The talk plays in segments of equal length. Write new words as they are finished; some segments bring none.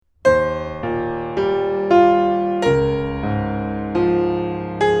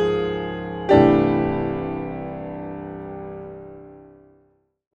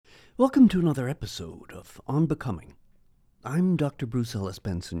Welcome to another episode of On Becoming. I'm Dr. Bruce Ellis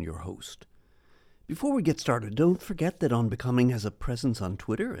Benson, your host. Before we get started, don't forget that On Becoming has a presence on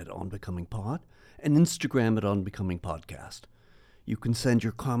Twitter at OnBecomingPod and Instagram at OnBecomingPodcast. You can send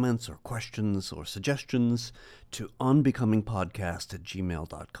your comments or questions or suggestions to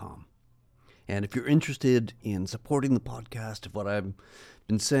onbecomingpodcast@gmail.com. And if you're interested in supporting the podcast, if what I've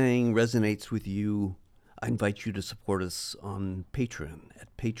been saying resonates with you, I invite you to support us on Patreon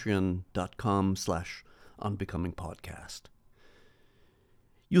at patreon.com/onbecomingpodcast.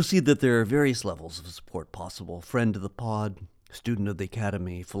 You'll see that there are various levels of support possible: friend of the pod, student of the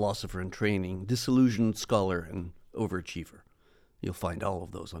academy, philosopher in training, disillusioned scholar, and overachiever. You'll find all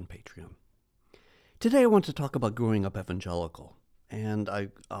of those on Patreon. Today I want to talk about growing up evangelical, and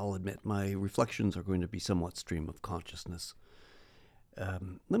I'll admit my reflections are going to be somewhat stream of consciousness.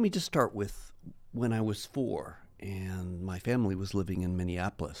 Let me just start with when I was 4 and my family was living in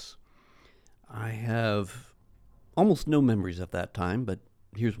Minneapolis. I have almost no memories of that time, but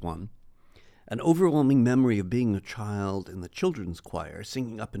here's one. An overwhelming memory of being a child in the children's choir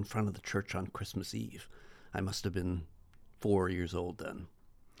singing up in front of the church on Christmas Eve. I must have been 4 years old then.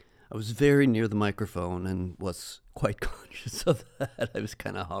 I was very near the microphone and was quite conscious of that. I was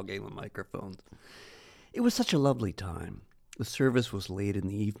kind of hogging the microphones. It was such a lovely time. The service was late in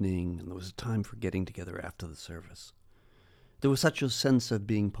the evening, and there was a time for getting together after the service. There was such a sense of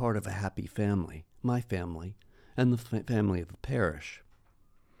being part of a happy family, my family, and the family of the parish.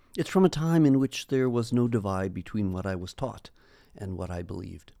 It's from a time in which there was no divide between what I was taught and what I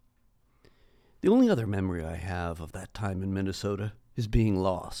believed. The only other memory I have of that time in Minnesota is being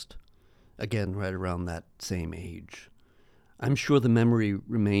lost, again right around that same age. I'm sure the memory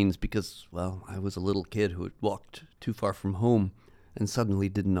remains because, well, I was a little kid who had walked too far from home and suddenly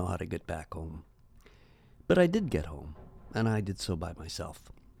didn't know how to get back home. But I did get home, and I did so by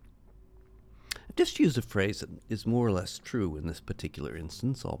myself. I've just used a phrase that is more or less true in this particular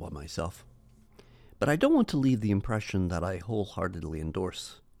instance, all by myself. But I don't want to leave the impression that I wholeheartedly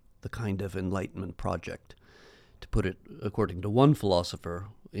endorse the kind of enlightenment project, to put it according to one philosopher,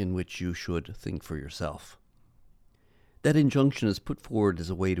 in which you should think for yourself. That injunction is put forward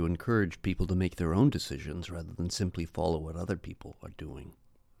as a way to encourage people to make their own decisions rather than simply follow what other people are doing.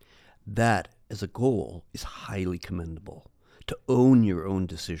 That, as a goal, is highly commendable, to own your own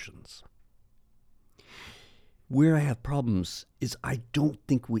decisions. Where I have problems is I don't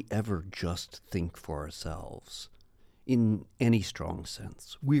think we ever just think for ourselves, in any strong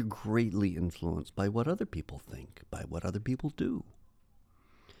sense. We're greatly influenced by what other people think, by what other people do.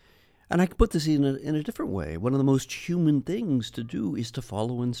 And I can put this in a different way. One of the most human things to do is to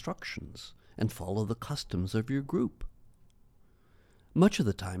follow instructions and follow the customs of your group. Much of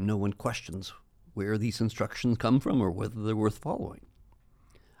the time, no one questions where these instructions come from or whether they're worth following.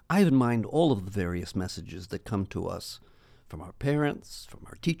 I have in mind all of the various messages that come to us from our parents, from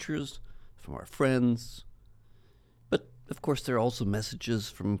our teachers, from our friends. But, of course, there are also messages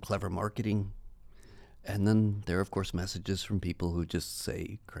from clever marketing. And then there are, of course, messages from people who just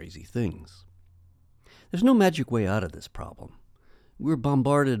say crazy things. There's no magic way out of this problem. We're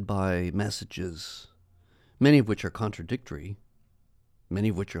bombarded by messages, many of which are contradictory, many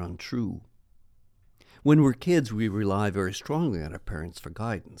of which are untrue. When we're kids, we rely very strongly on our parents for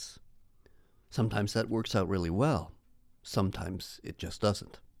guidance. Sometimes that works out really well. Sometimes it just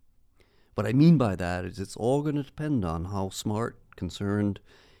doesn't. What I mean by that is it's all going to depend on how smart, concerned,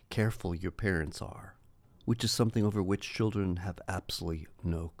 careful your parents are, which is something over which children have absolutely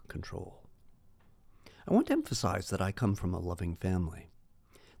no control. I want to emphasize that I come from a loving family.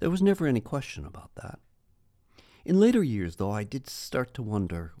 There was never any question about that. In later years, though, I did start to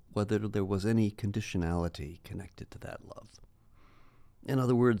wonder whether there was any conditionality connected to that love. In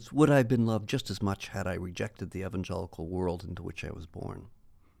other words, would I have been loved just as much had I rejected the evangelical world into which I was born?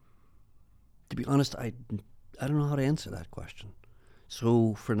 To be honest, I don't know how to answer that question.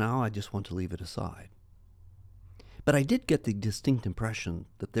 So for now, I just want to leave it aside. But I did get the distinct impression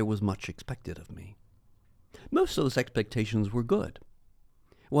that there was much expected of me. Most of those expectations were good.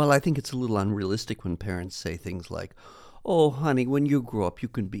 While I think it's a little unrealistic when parents say things like, "Oh, honey, when you grow up, you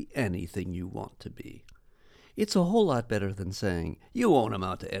can be anything you want to be," it's a whole lot better than saying, "You won't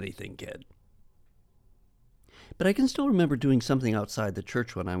amount to anything, kid." But I can still remember doing something outside the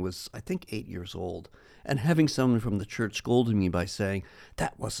church when I was, I think, 8 years old, and having someone from the church scolding me by saying,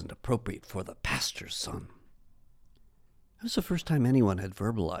 "That wasn't appropriate for the pastor's son." It was the first time anyone had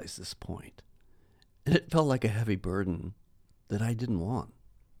verbalized this point, and it felt like a heavy burden that I didn't want.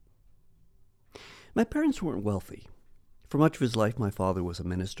 My parents weren't wealthy. For much of his life, my father was a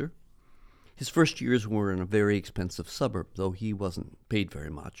minister. His first years were in a very expensive suburb, though he wasn't paid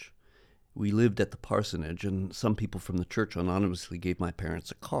very much. We lived at the parsonage, and some people from the church anonymously gave my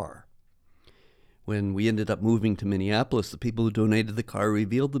parents a car. When we ended up moving to Minneapolis, the people who donated the car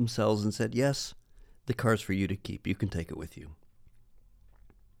revealed themselves and said, "Yes, the car's for you to keep. You can take it with you."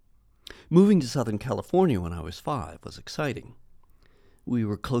 Moving to Southern California when I was 5 was exciting. We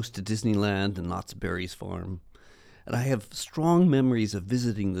were close to Disneyland and Knott's Berry's farm, and I have strong memories of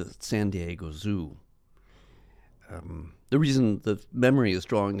visiting the San Diego Zoo. The reason the memory is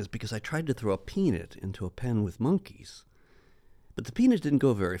strong is because I tried to throw a peanut into a pen with monkeys. But the peanut didn't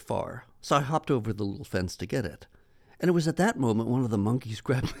go very far, so I hopped over the little fence to get it. And it was at that moment one of the monkeys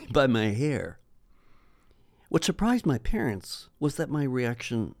grabbed me by my hair. What surprised my parents was that my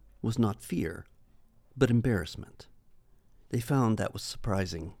reaction was not fear, but embarrassment. They found that was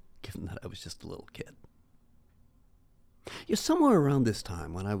surprising, given that I was just a little kid. Somewhere around this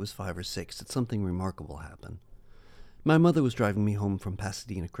time, when I was 5 or 6, that something remarkable happened. My mother was driving me home from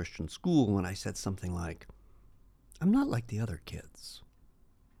Pasadena Christian School when I said something like, "I'm not like the other kids."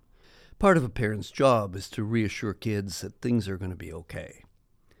 Part of a parent's job is to reassure kids that things are going to be okay.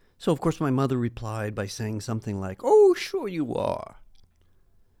 So, of course, my mother replied by saying something like, "Oh, sure you are."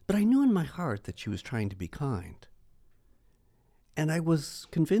 But I knew in my heart that she was trying to be kind. And I was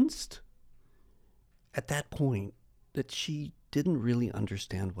convinced at that point that she didn't really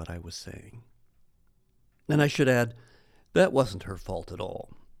understand what I was saying. And I should add, that wasn't her fault at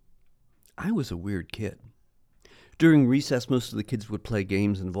all. I was a weird kid. During recess, most of the kids would play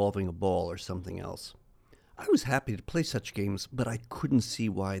games involving a ball or something else. I was happy to play such games, but I couldn't see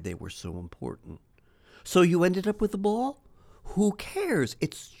why they were so important. "So you ended up with a ball? Who cares?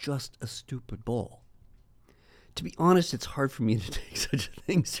 It's just a stupid ball." To be honest, it's hard for me to take such a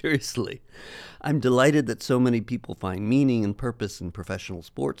thing seriously. I'm delighted that so many people find meaning and purpose in professional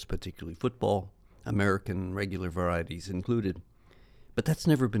sports, particularly football, American regular varieties included. But that's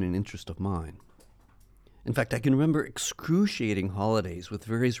never been an interest of mine. In fact, I can remember excruciating holidays with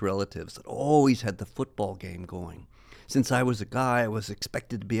various relatives that always had the football game going. Since I was a guy, I was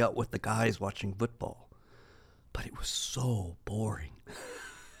expected to be out with the guys watching football. But it was so boring.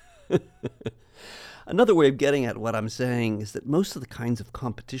 Another way of getting at what I'm saying is that most of the kinds of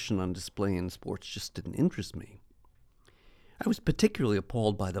competition on display in sports just didn't interest me. I was particularly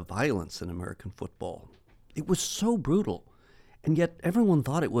appalled by the violence in American football. It was so brutal, and yet everyone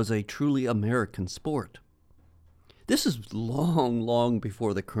thought it was a truly American sport. This is long, long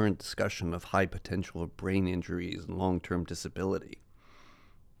before the current discussion of high potential of brain injuries and long-term disability.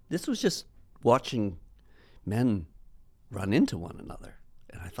 This was just watching men run into one another,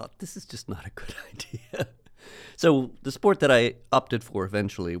 and I thought, this is just not a good idea. So the sport that I opted for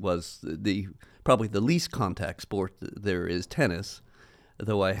eventually was probably the least contact sport there is, tennis,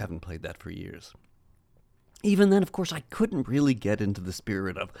 though I haven't played that for years. Even then, of course, I couldn't really get into the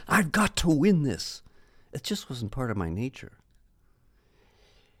spirit of, "I've got to win this." It just wasn't part of my nature.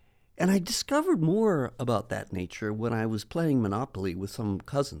 And I discovered more about that nature when I was playing Monopoly with some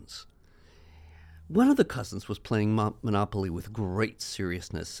cousins. One of the cousins was playing Monopoly with great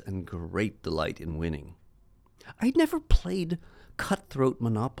seriousness and great delight in winning. I'd never played cutthroat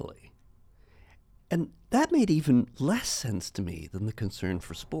Monopoly, and that made even less sense to me than the concern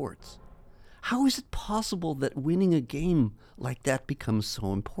for sports. How is it possible that winning a game like that becomes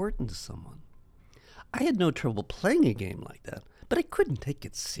so important to someone? I had no trouble playing a game like that, but I couldn't take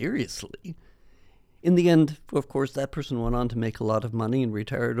it seriously. In the end, of course, that person went on to make a lot of money and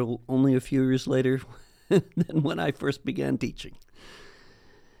retired only a few years later than when I first began teaching.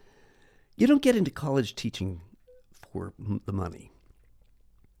 You don't get into college teaching for the money.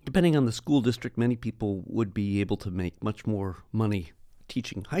 Depending on the school district, many people would be able to make much more money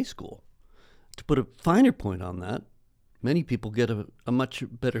teaching high school. To put a finer point on that, many people get a much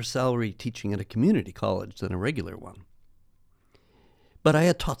better salary teaching at a community college than a regular one. But I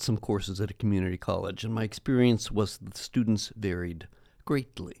had taught some courses at a community college, and my experience was that the students varied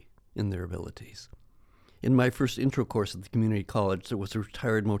greatly in their abilities. In my first intro course at the community college, there was a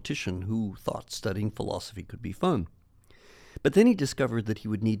retired mortician who thought studying philosophy could be fun. But then he discovered that he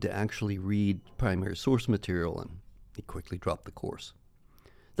would need to actually read primary source material, and he quickly dropped the course.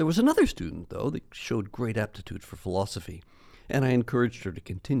 There was another student, though, that showed great aptitude for philosophy, and I encouraged her to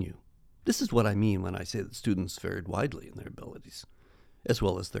continue. This is what I mean when I say that students varied widely in their abilities, as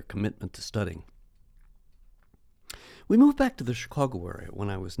well as their commitment to studying. We moved back to the Chicago area when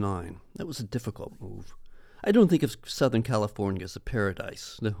I was 9. That was a difficult move. I don't think of Southern California as a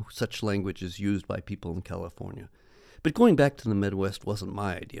paradise. No such language is used by people in California. But going back to the Midwest wasn't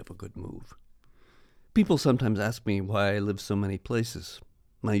my idea of a good move. People sometimes ask me why I live so many places.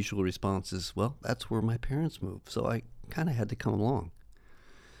 My usual response is, well, that's where my parents moved, so I kind of had to come along.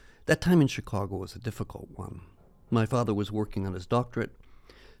 That time in Chicago was a difficult one. My father was working on his doctorate,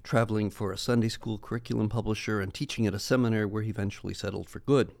 traveling for a Sunday school curriculum publisher, and teaching at a seminary where he eventually settled for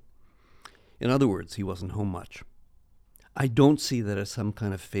good. In other words, he wasn't home much. I don't see that as some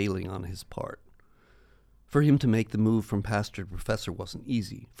kind of failing on his part. For him to make the move from pastor to professor wasn't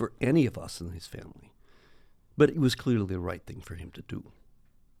easy for any of us in his family, but it was clearly the right thing for him to do.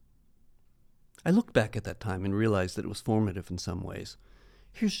 I look back at that time and realize that it was formative in some ways.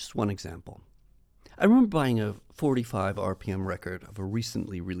 Here's just one example. I remember buying a 45 RPM record of a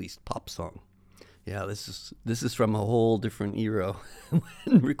recently released pop song. Yeah, this is from a whole different era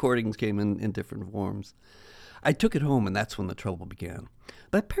when recordings came in different forms. I took it home, and that's when the trouble began.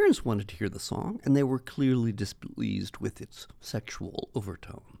 My parents wanted to hear the song, and they were clearly displeased with its sexual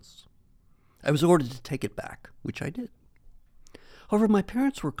overtones. I was ordered to take it back, which I did. However, my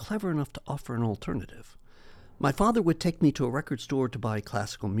parents were clever enough to offer an alternative. My father would take me to a record store to buy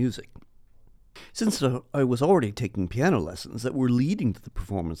classical music. Since I was already taking piano lessons that were leading to the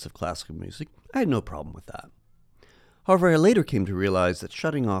performance of classical music, I had no problem with that. However, I later came to realize that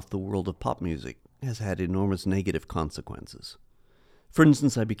shutting off the world of pop music has had enormous negative consequences. For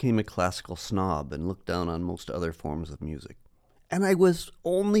instance, I became a classical snob and looked down on most other forms of music. And I was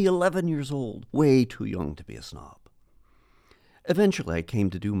only 11 years old, way too young to be a snob. Eventually, I came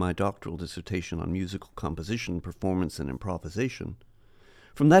to do my doctoral dissertation on musical composition, performance, and improvisation.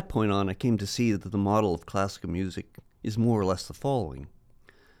 From that point on, I came to see that the model of classical music is more or less the following.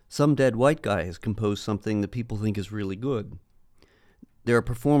 Some dead white guy has composed something that people think is really good. There are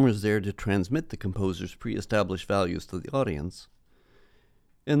performers there to transmit the composer's pre-established values to the audience.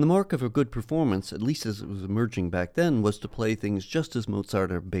 And the mark of a good performance, at least as it was emerging back then, was to play things just as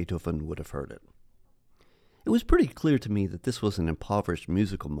Mozart or Beethoven would have heard it. It was pretty clear to me that this was an impoverished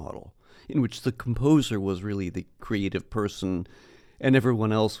musical model, in which the composer was really the creative person and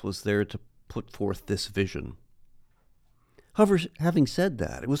everyone else was there to put forth this vision. However, having said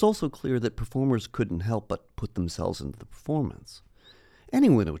that, it was also clear that performers couldn't help but put themselves into the performance.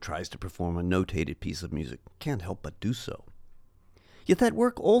 Anyone who tries to perform a notated piece of music can't help but do so. Yet that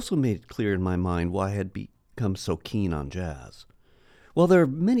work also made it clear in my mind why I had become so keen on jazz. While there are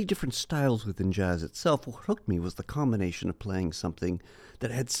many different styles within jazz itself, what hooked me was the combination of playing something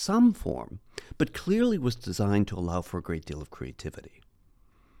that had some form, but clearly was designed to allow for a great deal of creativity.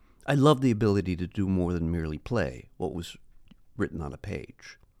 I loved the ability to do more than merely play what was written on a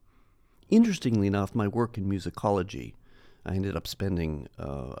page. Interestingly enough, my work in musicology, I ended up spending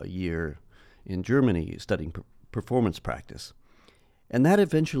a year in Germany studying performance practice, and that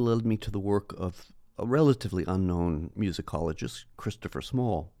eventually led me to the work of a relatively unknown musicologist, Christopher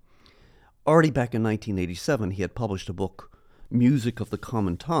Small. Already back in 1987, he had published a book, Music of the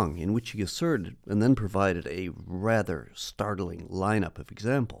Common Tongue, in which he asserted, and then provided a rather startling lineup of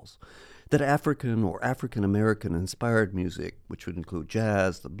examples, that African or African-American inspired music, which would include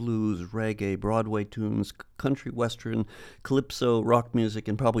jazz, the blues, reggae, Broadway tunes, country western, calypso, rock music,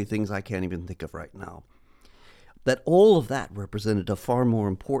 and probably things I can't even think of right now, that all of that represented a far more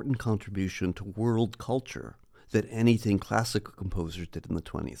important contribution to world culture than anything classical composers did in the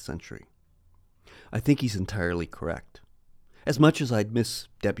 20th century. I think he's entirely correct. As much as I'd miss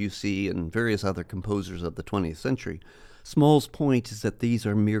Debussy and various other composers of the 20th century, Small's point is that these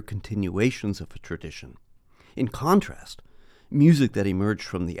are mere continuations of a tradition. In contrast, music that emerged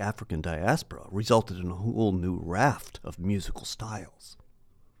from the African diaspora resulted in a whole new raft of musical styles.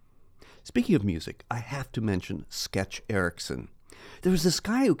 Speaking of music, I have to mention Sketch Erickson. There was this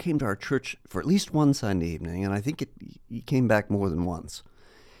guy who came to our church for at least one Sunday evening, and I think he came back more than once.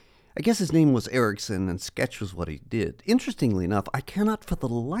 I guess his name was Erickson, and sketch was what he did. Interestingly enough, I cannot for the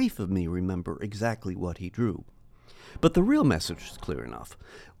life of me remember exactly what he drew. But the real message is clear enough.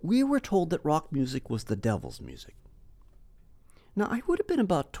 We were told that rock music was the devil's music. Now, I would have been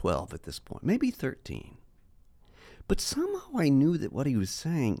about 12 at this point, maybe 13. But somehow I knew that what he was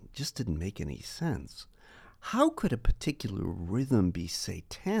saying just didn't make any sense. How could a particular rhythm be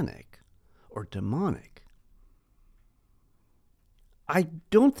satanic or demonic? I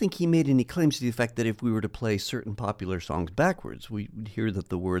don't think he made any claims to the effect that if we were to play certain popular songs backwards, we'd hear that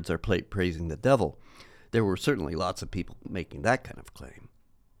the words are praising the devil. There were certainly lots of people making that kind of claim.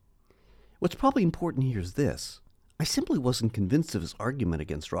 What's probably important here is this. I simply wasn't convinced of his argument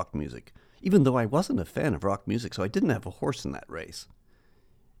against rock music, even though I wasn't a fan of rock music, so I didn't have a horse in that race.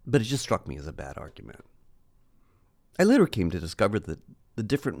 But it just struck me as a bad argument. I later came to discover that the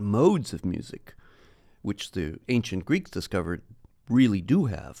different modes of music, which the ancient Greeks discovered, really do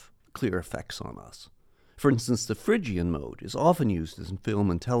have clear effects on us. For instance, the Phrygian mode is often used in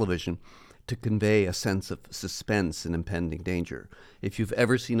film and television to convey a sense of suspense and impending danger. If you've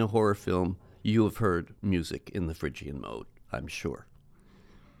ever seen a horror film, you have heard music in the Phrygian mode, I'm sure.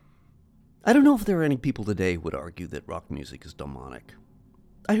 I don't know if there are any people today who would argue that rock music is demonic.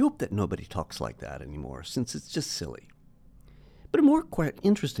 I hope that nobody talks like that anymore, since it's just silly. But a more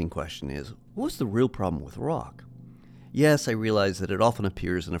interesting question is, what's the real problem with rock? Yes, I realize that it often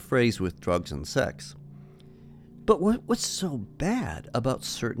appears in a phrase with drugs and sex. But what's so bad about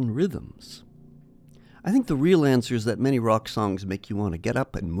certain rhythms? I think the real answer is that many rock songs make you want to get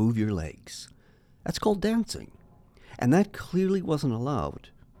up and move your legs. That's called dancing. And that clearly wasn't allowed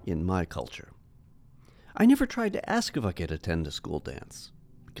in my culture. I never tried to ask if I could attend a school dance,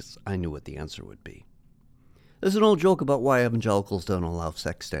 because I knew what the answer would be. There's an old joke about why evangelicals don't allow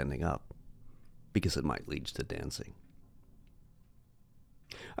sex standing up, because it might lead to dancing.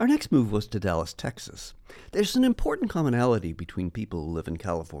 Our next move was to Dallas, Texas. There's an important commonality between people who live in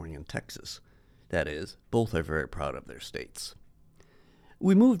California and Texas. That is, both are very proud of their states.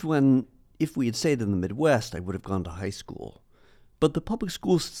 We moved when, if we had stayed in the Midwest, I would have gone to high school. But the public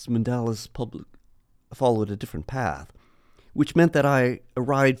school system in Dallas followed a different path, which meant that I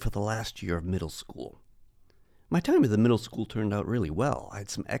arrived for the last year of middle school. My time at the middle school turned out really well. I had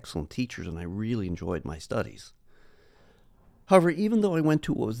some excellent teachers, and I really enjoyed my studies. However, even though I went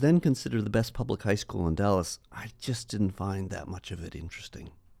to what was then considered the best public high school in Dallas, I just didn't find that much of it interesting.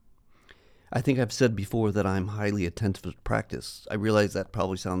 I think I've said before that I'm highly attentive to practice. I realize that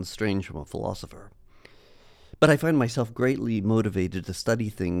probably sounds strange from a philosopher. But I find myself greatly motivated to study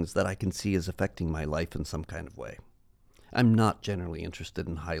things that I can see as affecting my life in some kind of way. I'm not generally interested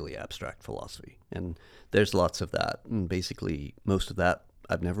in highly abstract philosophy, and there's lots of that, and basically most of that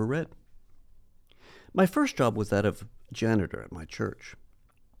I've never read. My first job was that of janitor at my church.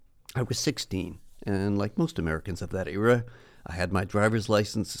 I was 16, and like most Americans of that era, I had my driver's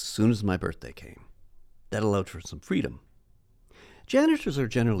license as soon as my birthday came. That allowed for some freedom. Janitors are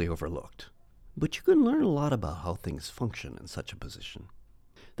generally overlooked, but you can learn a lot about how things function in such a position.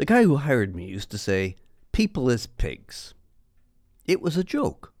 The guy who hired me used to say, "People as pigs." It was a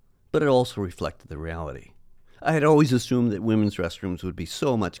joke, but it also reflected the reality. I had always assumed that women's restrooms would be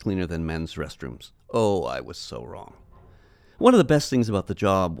so much cleaner than men's restrooms. Oh, I was so wrong. One of the best things about the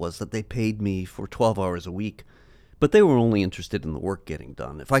job was that they paid me for 12 hours a week, but they were only interested in the work getting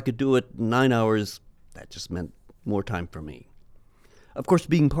done. If I could do it in 9 hours, that just meant more time for me. Of course,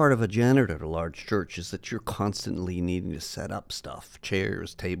 being part of a janitor at a large church is that you're constantly needing to set up stuff,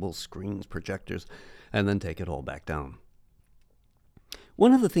 chairs, tables, screens, projectors, and then take it all back down.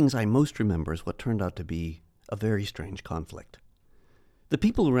 One of the things I most remember is what turned out to be a very strange conflict. The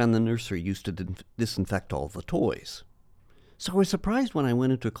people who ran the nursery used to disinfect all the toys. So I was surprised when I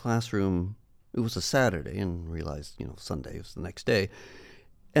went into a classroom. It was a Saturday and realized, Sunday was the next day,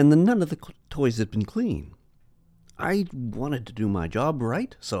 and none of the toys had been cleaned. I wanted to do my job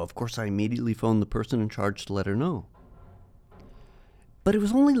right, so of course I immediately phoned the person in charge to let her know. But it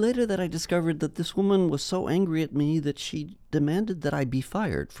was only later that I discovered that this woman was so angry at me that she demanded that I be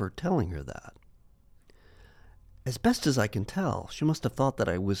fired for telling her that. As best as I can tell, she must have thought that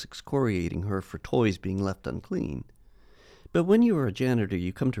I was excoriating her for toys being left unclean. But when you are a janitor,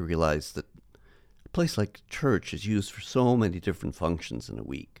 you come to realize that a place like church is used for so many different functions in a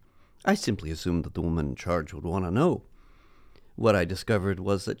week. I simply assumed that the woman in charge would want to know. What I discovered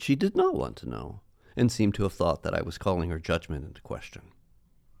was that she did not want to know, and seemed to have thought that I was calling her judgment into question.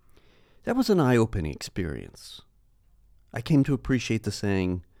 That was an eye-opening experience. I came to appreciate the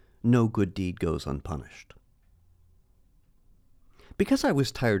saying, "No good deed goes unpunished." Because I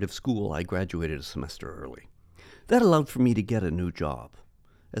was tired of school, I graduated a semester early. That allowed for me to get a new job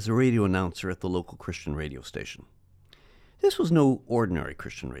as a radio announcer at the local Christian radio station. This was no ordinary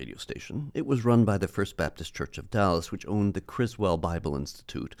Christian radio station. It was run by the First Baptist Church of Dallas, which owned the Criswell Bible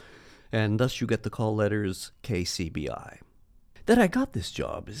Institute, and thus you get the call letters KCBI. That I got this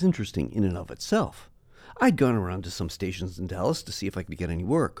job is interesting in and of itself. I'd gone around to some stations in Dallas to see if I could get any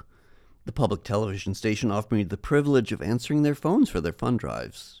work. The public television station offered me the privilege of answering their phones for their fund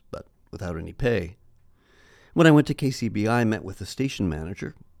drives, but without any pay. When I went to KCBI, I met with the station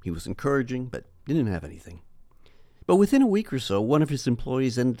manager. He was encouraging, but didn't have anything. But within a week or so, one of his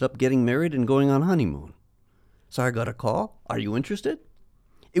employees ended up getting married and going on honeymoon. So I got a call. "Are you interested?"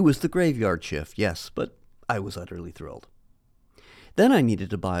 It was the graveyard shift, yes, but I was utterly thrilled. Then I needed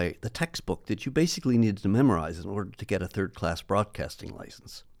to buy the textbook that you basically needed to memorize in order to get a third-class broadcasting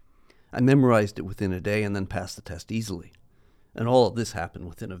license. I memorized it within a day and then passed the test easily. And all of this happened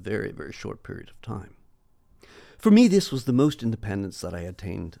within a very, very short period of time. For me, this was the most independence that I had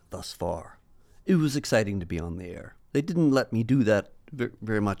attained thus far. It was exciting to be on the air. They didn't let me do that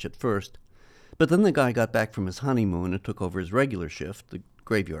very much at first, but then the guy got back from his honeymoon and took over his regular shift, the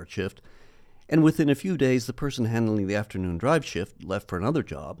graveyard shift, and within a few days the person handling the afternoon drive shift left for another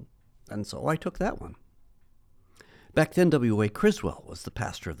job, and so I took that one. Back then, W.A. Criswell was the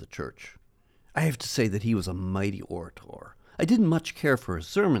pastor of the church. I have to say that he was a mighty orator. I didn't much care for his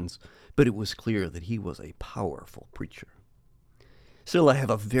sermons, but it was clear that he was a powerful preacher. Still, I have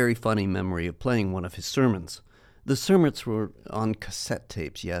a very funny memory of playing one of his sermons. The sermons were on cassette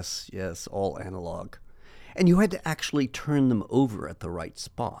tapes, yes, all analog. And you had to actually turn them over at the right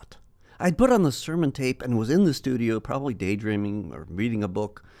spot. I'd put on the sermon tape and was in the studio, probably daydreaming or reading a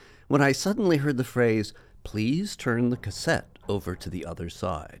book, when I suddenly heard the phrase, "Please turn the cassette over to the other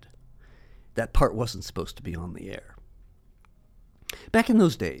side." That part wasn't supposed to be on the air. Back in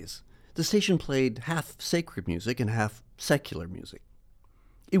those days, the station played half sacred music and half secular music.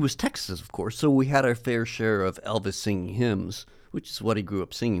 It was Texas, of course, so we had our fair share of Elvis singing hymns, which is what he grew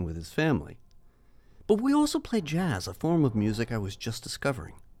up singing with his family. But we also played jazz, a form of music I was just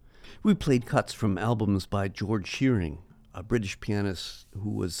discovering. We played cuts from albums by George Shearing, a British pianist who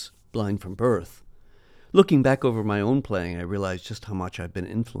was blind from birth. Looking back over my own playing, I realized just how much I'd been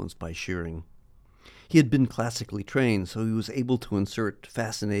influenced by Shearing. He had been classically trained, so he was able to insert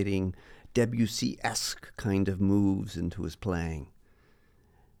fascinating Debussy-esque kind of moves into his playing.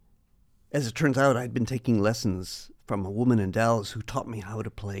 As it turns out, I'd been taking lessons from a woman in Dallas who taught me how to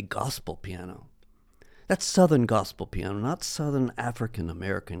play gospel piano. That's Southern gospel piano, not Southern African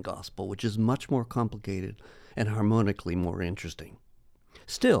American gospel, which is much more complicated and harmonically more interesting.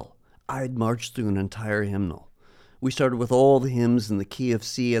 Still, I'd marched through an entire hymnal. We started with all the hymns in the key of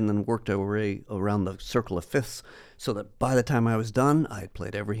C and then worked our way around the circle of fifths, so that by the time I was done, I had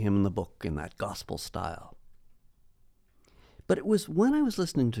played every hymn in the book in that gospel style. But it was when I was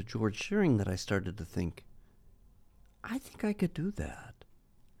listening to George Shearing that I started to think, I think I could do that.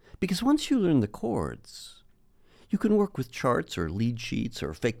 Because once you learn the chords, you can work with charts or lead sheets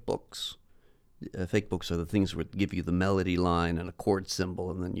or fake books. Fake books are the things that give you the melody line and a chord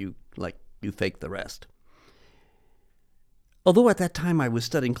symbol, and then you fake the rest. Although at that time I was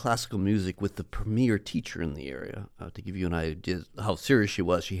studying classical music with the premier teacher in the area, to give you an idea how serious she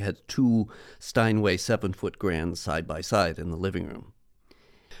was, she had 2 Steinway 7-foot grands side by side in the living room.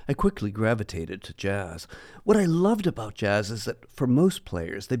 I quickly gravitated to jazz. What I loved about jazz is that for most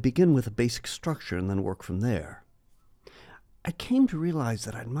players, they begin with a basic structure and then work from there. I came to realize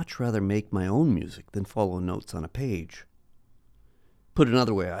that I'd much rather make my own music than follow notes on a page. Put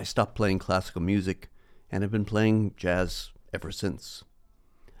another way, I stopped playing classical music and have been playing jazz ever since.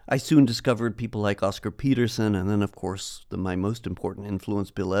 I soon discovered people like Oscar Peterson and then, of course, my most important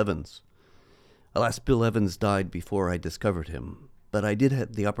influence, Bill Evans. Alas, Bill Evans died before I discovered him, but I did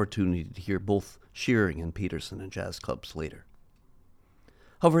have the opportunity to hear both Shearing and Peterson in jazz clubs later.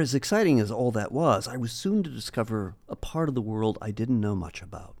 However, as exciting as all that was, I was soon to discover a part of the world I didn't know much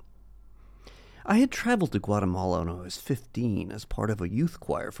about. I had traveled to Guatemala when I was 15 as part of a youth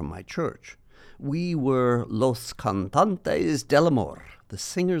choir from my church. We were Los Cantantes del Amor, the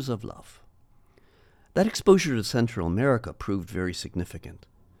singers of love. That exposure to Central America proved very significant.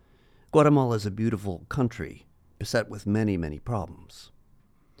 Guatemala is a beautiful country, beset with many, many problems.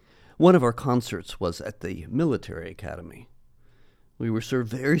 One of our concerts was at the military academy. We were served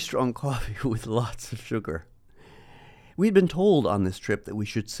very strong coffee with lots of sugar. We had been told on this trip that we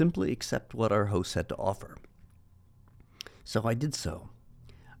should simply accept what our host had to offer. So I did so.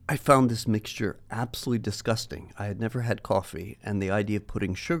 I found this mixture absolutely disgusting. I had never had coffee, and the idea of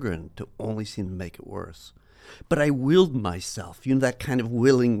putting sugar in it only seemed to make it worse. But I willed myself, that kind of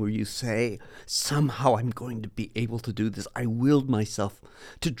willing where you say, somehow I'm going to be able to do this. I willed myself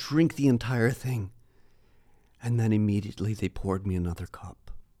to drink the entire thing. And then immediately they poured me another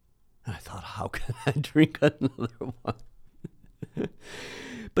cup. And I thought, how can I drink another one?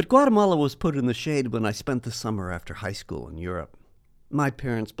 But Guatemala was put in the shade when I spent the summer after high school in Europe. My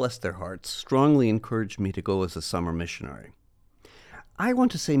parents, bless their hearts, strongly encouraged me to go as a summer missionary. I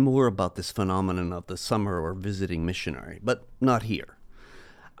want to say more about this phenomenon of the summer or visiting missionary, but not here.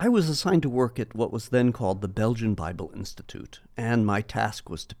 I was assigned to work at what was then called the Belgian Bible Institute, and my task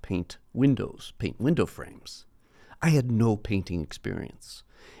was to paint window frames. I had no painting experience.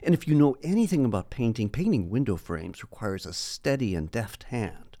 And if you know anything about painting window frames requires a steady and deft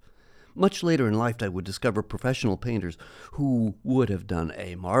hand. Much later in life, I would discover professional painters who would have done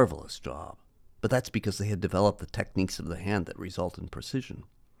a marvelous job. But that's because they had developed the techniques of the hand that result in precision.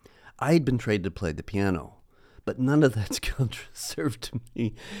 I had been trained to play the piano, but none of that skill served to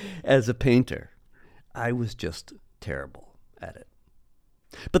me as a painter. I was just terrible at it.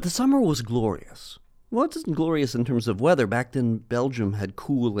 But the summer was glorious. Well, it wasn't glorious in terms of weather. Back then, Belgium had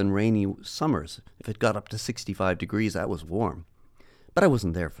cool and rainy summers. If it got up to 65 degrees, that was warm. But I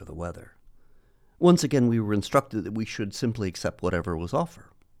wasn't there for the weather. Once again, we were instructed that we should simply accept whatever was offered.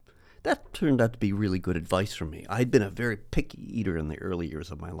 That turned out to be really good advice for me. I'd been a very picky eater in the early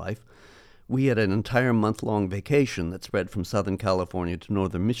years of my life. We had an entire month-long vacation that spread from Southern California to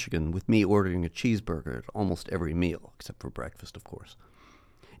northern Michigan, with me ordering a cheeseburger at almost every meal, except for breakfast, of course.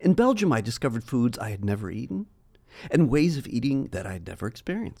 In Belgium, I discovered foods I had never eaten and ways of eating that I had never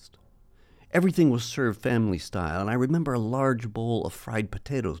experienced. Everything was served family style, and I remember a large bowl of fried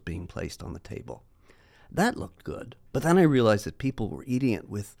potatoes being placed on the table. That looked good, but then I realized that people were eating it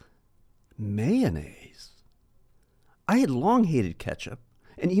with mayonnaise. I had long hated ketchup,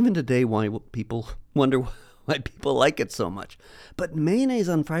 and even today why people wonder why people like it so much. But mayonnaise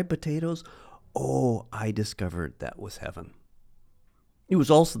on fried potatoes, oh, I discovered that was heaven. It was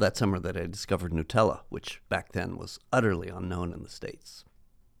also that summer that I discovered Nutella, which back then was utterly unknown in the States.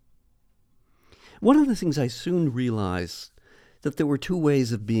 One of the things I soon realized that there were two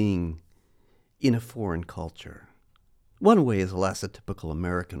ways of being in a foreign culture. One way is, alas, a typical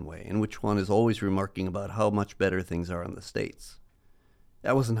American way, in which one is always remarking about how much better things are in the States.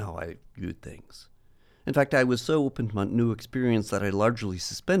 That wasn't how I viewed things. In fact, I was so open to new experience that I largely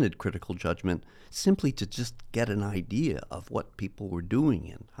suspended critical judgment simply to just get an idea of what people were doing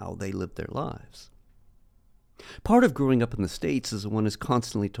and how they lived their lives. Part of growing up in the States is that one is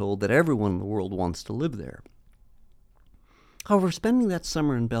constantly told that everyone in the world wants to live there. However, spending that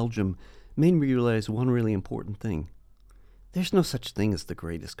summer in Belgium made me realize one really important thing. There's no such thing as the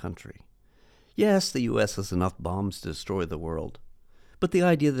greatest country. Yes, the U.S. has enough bombs to destroy the world. But the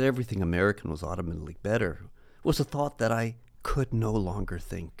idea that everything American was automatically better was a thought that I could no longer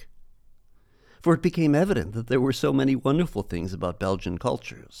think. For it became evident that there were so many wonderful things about Belgian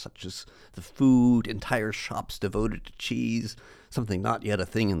culture, such as the food, entire shops devoted to cheese, something not yet a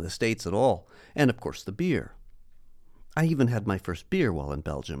thing in the States at all, and of course the beer. I even had my first beer while in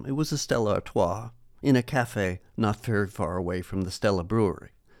Belgium. It was a Stella Artois in a cafe not very far away from the Stella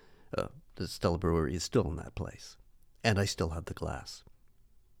Brewery. The Stella Brewery is still in that place, and I still have the glass.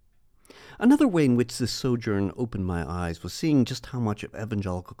 Another way in which this sojourn opened my eyes was seeing just how much of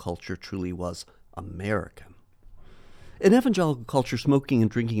evangelical culture truly was American. In evangelical culture, smoking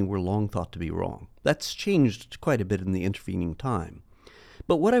and drinking were long thought to be wrong. That's changed quite a bit in the intervening time.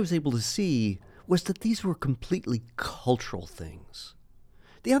 But what I was able to see was that these were completely cultural things.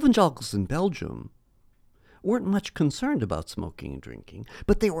 The evangelicals in Belgium weren't much concerned about smoking and drinking,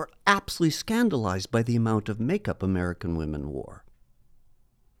 but they were absolutely scandalized by the amount of makeup American women wore.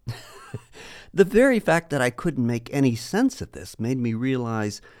 The very fact that I couldn't make any sense of this made me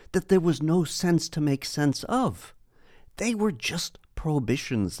realize that there was no sense to make sense of. They were just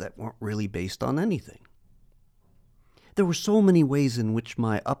prohibitions that weren't really based on anything. There were so many ways in which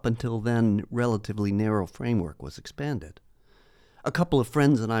my up until then relatively narrow framework was expanded. A couple of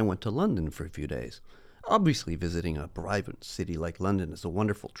friends and I went to London for a few days. Obviously, visiting a vibrant city like London is a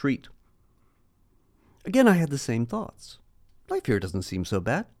wonderful treat. Again, I had the same thoughts. Life here doesn't seem so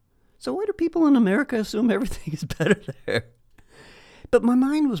bad. So why do people in America assume everything is better there? But my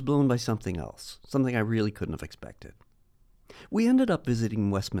mind was blown by something else, something I really couldn't have expected. We ended up visiting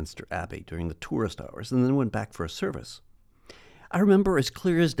Westminster Abbey during the tourist hours and then went back for a service. I remember as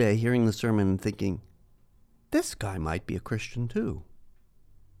clear as day hearing the sermon and thinking, this guy might be a Christian too.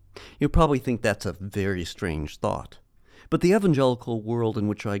 You probably think that's a very strange thought, but the evangelical world in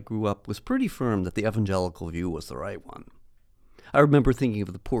which I grew up was pretty firm that the evangelical view was the right one. I remember thinking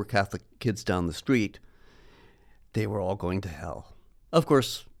of the poor Catholic kids down the street. They were all going to hell. Of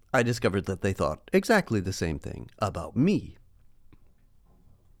course, I discovered that they thought exactly the same thing about me.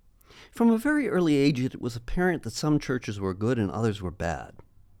 From a very early age, it was apparent that some churches were good and others were bad.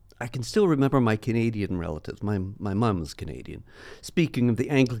 I can still remember my Canadian relatives, my mom was Canadian, speaking of the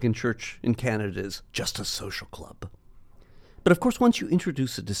Anglican Church in Canada as just a social club. But of course, once you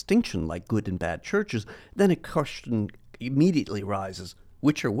introduce a distinction like good and bad churches, then a question immediately rises,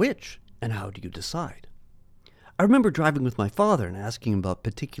 which are which, and how do you decide? I remember driving with my father and asking him about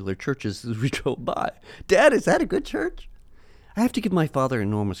particular churches as we drove by. Dad, is that a good church? I have to give my father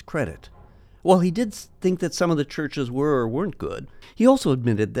enormous credit. While he did think that some of the churches were or weren't good, he also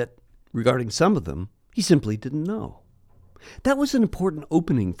admitted that, regarding some of them, he simply didn't know. That was an important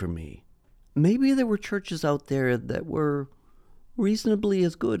opening for me. Maybe there were churches out there that were reasonably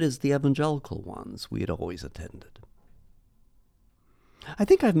as good as the evangelical ones we had always attended. I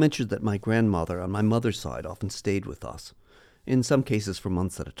think I've mentioned that my grandmother on my mother's side often stayed with us, in some cases for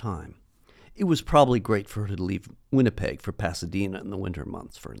months at a time. It was probably great for her to leave Winnipeg for Pasadena in the winter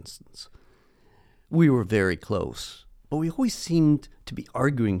months, for instance. We were very close, but we always seemed to be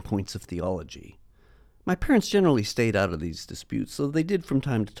arguing points of theology. My parents generally stayed out of these disputes, though they did from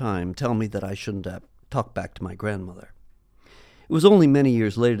time to time tell me that I shouldn't have talked back to my grandmother. It was only many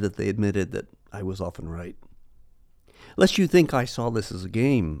years later that they admitted that I was often right. Lest you think I saw this as a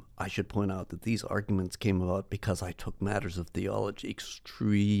game, I should point out that these arguments came about because I took matters of theology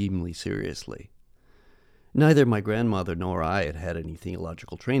extremely seriously. Neither my grandmother nor I had had any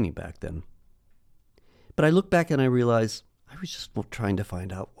theological training back then. But I look back and I realize I was just trying to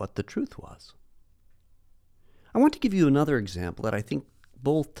find out what the truth was. I want to give you another example that I think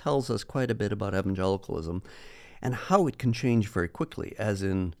both tells us quite a bit about evangelicalism and how it can change very quickly, as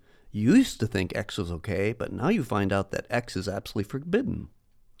in, you used to think X was okay, but now you find out that X is absolutely forbidden.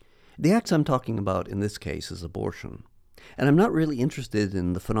 The X I'm talking about in this case is abortion. And I'm not really interested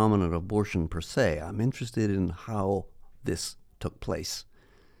in the phenomenon of abortion per se. I'm interested in how this took place.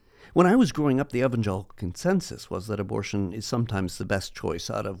 When I was growing up, the evangelical consensus was that abortion is sometimes the best choice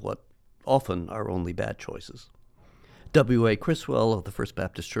out of what often are only bad choices. W.A. Criswell of the First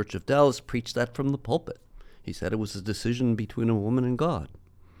Baptist Church of Dallas preached that from the pulpit. He said it was a decision between a woman and God.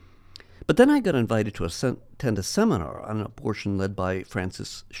 But then I got invited to attend a seminar on abortion led by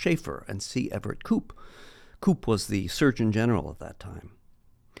Francis Schaeffer and C. Everett Koop. Koop was the Surgeon General at that time.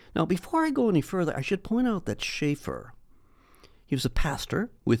 Now, before I go any further, I should point out that Schaeffer, he was a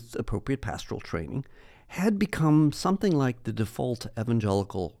pastor with appropriate pastoral training, had become something like the default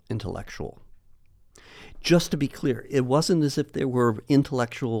evangelical intellectual. Just to be clear, it wasn't as if there were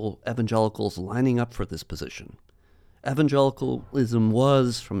intellectual evangelicals lining up for this position. Evangelicalism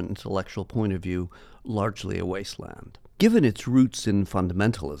was, from an intellectual point of view, largely a wasteland. Given its roots in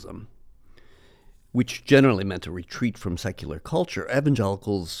fundamentalism, which generally meant a retreat from secular culture,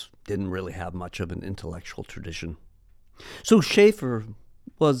 evangelicals didn't really have much of an intellectual tradition. So Schaeffer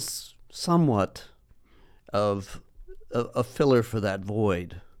was somewhat of a filler for that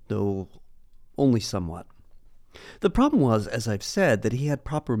void, though only somewhat. The problem was, as I've said, that he had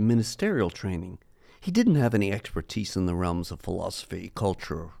proper ministerial training. He didn't have any expertise in the realms of philosophy,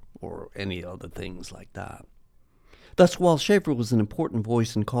 culture, or any other things like that. Thus, while Schaeffer was an important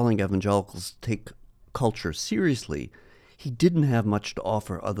voice in calling evangelicals to take culture seriously, he didn't have much to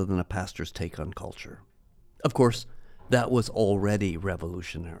offer other than a pastor's take on culture. Of course, that was already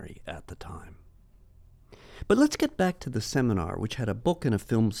revolutionary at the time. But let's get back to the seminar, which had a book and a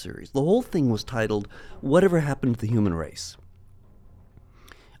film series. The whole thing was titled, Whatever Happened to the Human Race?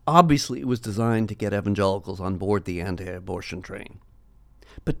 Obviously, it was designed to get evangelicals on board the anti-abortion train.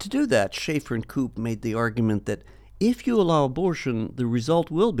 But to do that, Schaeffer and Koop made the argument that if you allow abortion, the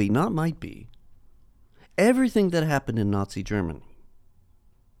result will be, not might be, everything that happened in Nazi Germany.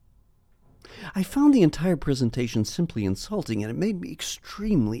 I found the entire presentation simply insulting, and it made me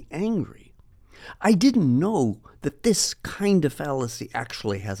extremely angry. I didn't know that this kind of fallacy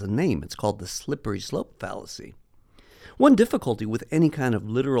actually has a name. It's called the slippery slope fallacy. One difficulty with any kind of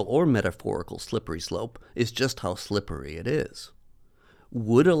literal or metaphorical slippery slope is just how slippery it is.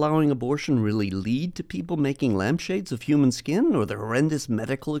 Would allowing abortion really lead to people making lampshades of human skin, or the horrendous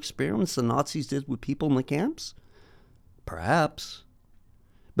medical experiments the Nazis did with people in the camps? Perhaps.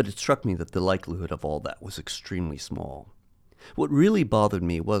 But it struck me that the likelihood of all that was extremely small. What really bothered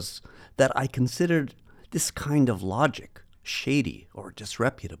me was that I considered this kind of logic shady or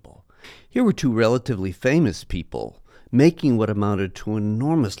disreputable. Here were two relatively famous people making what amounted to an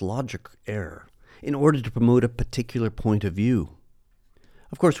enormous logic error in order to promote a particular point of view.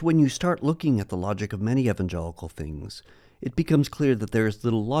 Of course, when you start looking at the logic of many evangelical things, it becomes clear that there is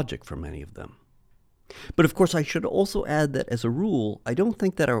little logic for many of them. But of course, I should also add that as a rule, I don't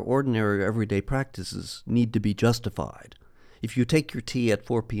think that our ordinary everyday practices need to be justified. If you take your tea at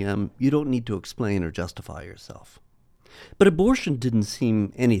 4 p.m., you don't need to explain or justify yourself. But abortion didn't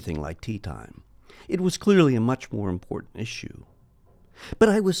seem anything like tea time. It was clearly a much more important issue. But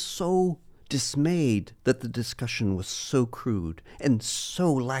I was so dismayed that the discussion was so crude and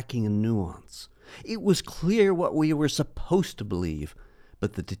so lacking in nuance. It was clear what we were supposed to believe,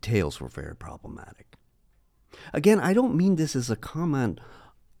 but the details were very problematic. Again, I don't mean this as a comment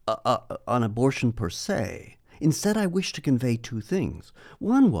on abortion per se. Instead, I wish to convey two things.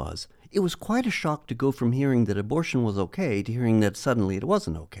 One was, it was quite a shock to go from hearing that abortion was okay to hearing that suddenly it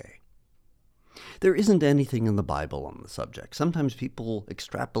wasn't okay. There isn't anything in the Bible on the subject. Sometimes people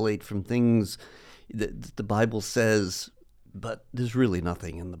extrapolate from things that the Bible says, but there's really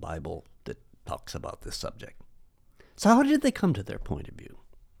nothing in the Bible that talks about this subject. So how did they come to their point of view?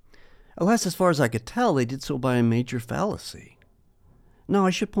 Alas, as far as I could tell, they did so by a major fallacy. Now, I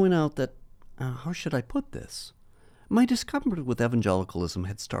should point out that how should I put this? My discomfort with evangelicalism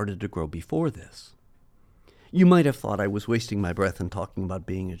had started to grow before this. You might have thought I was wasting my breath in talking about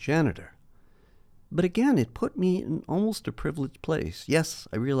being a janitor. But again, it put me in almost a privileged place. Yes,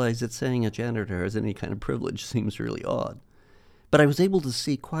 I realize that saying a janitor has any kind of privilege seems really odd. But I was able to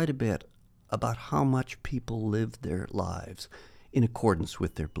see quite a bit about how much people live their lives in accordance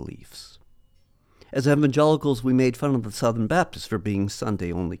with their beliefs. As evangelicals, we made fun of the Southern Baptists for being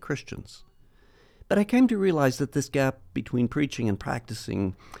Sunday-only Christians. But I came to realize that this gap between preaching and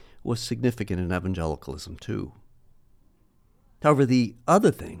practicing was significant in evangelicalism too. However, the other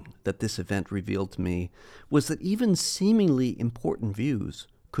thing that this event revealed to me was that even seemingly important views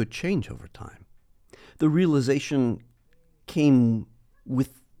could change over time. The realization came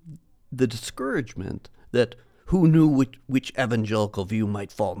with the discouragement that who knew which evangelical view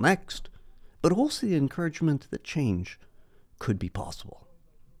might fall next, but also the encouragement that change could be possible.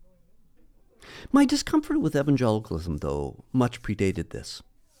 My discomfort with evangelicalism, though, much predated this.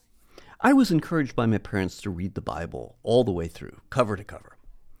 I was encouraged by my parents to read the Bible all the way through, cover to cover.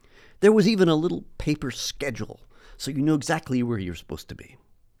 There was even a little paper schedule, so you knew exactly where you're supposed to be.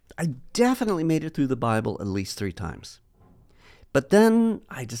 I definitely made it through the Bible at least 3 times. But then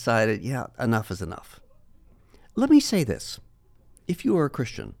I decided, enough is enough. Let me say this. If you are a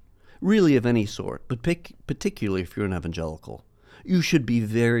Christian, really of any sort, but particularly if you're an evangelical, you should be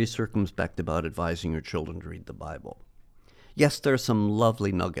very circumspect about advising your children to read the Bible. Yes, there are some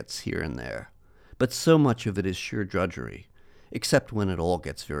lovely nuggets here and there, but so much of it is sheer drudgery, except when it all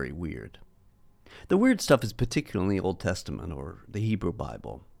gets very weird. The weird stuff is particularly in the Old Testament or the Hebrew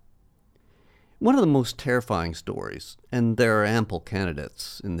Bible. One of the most terrifying stories, and there are ample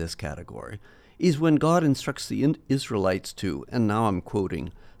candidates in this category, is when God instructs the Israelites to, and now I'm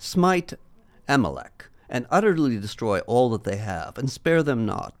quoting, smite Amalek, and utterly destroy all that they have, and spare them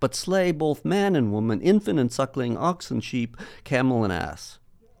not, but slay both man and woman, infant and suckling, ox and sheep, camel and ass.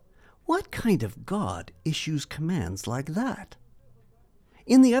 What kind of God issues commands like that?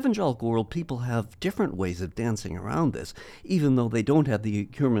 In the evangelical world, people have different ways of dancing around this, even though they don't have the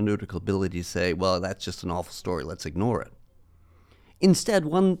hermeneutical ability to say, well, that's just an awful story, let's ignore it. Instead,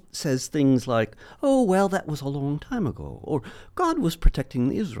 one says things like, oh, well, that was a long time ago, or God was protecting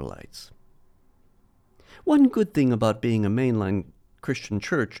the Israelites. One good thing about being a mainline Christian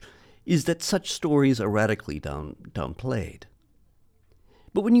church is that such stories are radically downplayed.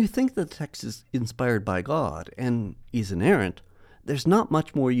 But when you think the text is inspired by God and is inerrant, there's not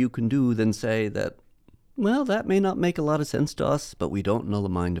much more you can do than say that, well, that may not make a lot of sense to us, but we don't know the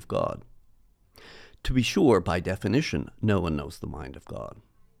mind of God. To be sure, by definition, no one knows the mind of God.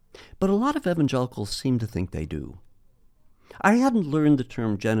 But a lot of evangelicals seem to think they do. I hadn't learned the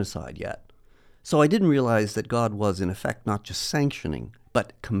term genocide yet, so I didn't realize that God was, in effect, not just sanctioning,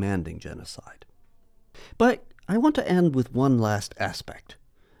 but commanding genocide. But I want to end with one last aspect.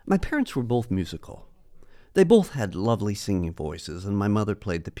 My parents were both musical. They both had lovely singing voices, and my mother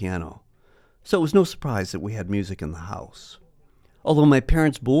played the piano. So it was no surprise that we had music in the house. Although my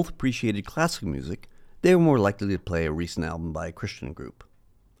parents both appreciated classical music, they were more likely to play a recent album by a Christian group.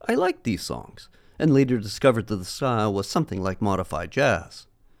 I liked these songs, and later discovered that the style was something like modified jazz.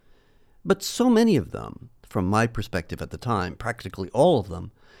 But so many of them, from my perspective at the time, practically all of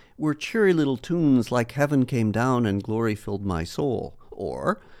them, were cheery little tunes like Heaven Came Down and Glory Filled My Soul,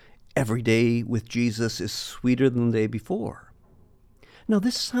 or Every Day with Jesus is Sweeter Than the Day Before. Now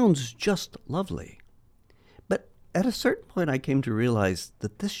this sounds just lovely, but at a certain point I came to realize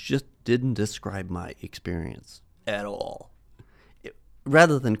that this just didn't describe my experience at all.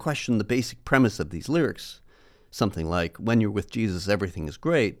 Rather than question the basic premise of these lyrics, something like, when you're with Jesus, everything is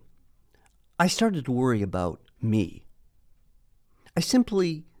great, I started to worry about me. I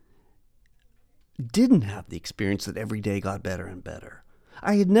simply didn't have the experience that every day got better and better.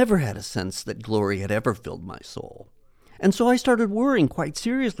 I had never had a sense that glory had ever filled my soul. And so I started worrying quite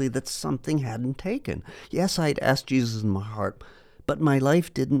seriously that something hadn't taken. Yes, I'd asked Jesus in my heart, but my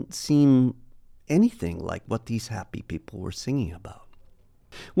life didn't seem anything like what these happy people were singing about.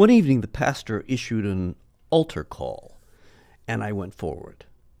 One evening, the pastor issued an altar call, and I went forward.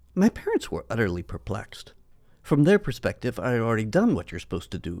 My parents were utterly perplexed. From their perspective, I had already done what you're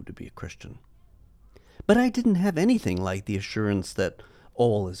supposed to do to be a Christian. But I didn't have anything like the assurance that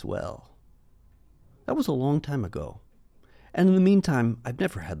all is well. That was a long time ago. And in the meantime, I've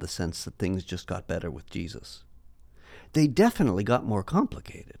never had the sense that things just got better with Jesus. They definitely got more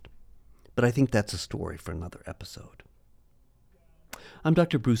complicated. But I think that's a story for another episode. I'm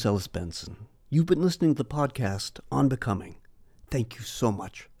Dr. Bruce Ellis Benson. You've been listening to the podcast On Becoming. Thank you so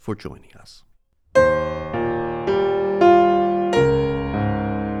much for joining us.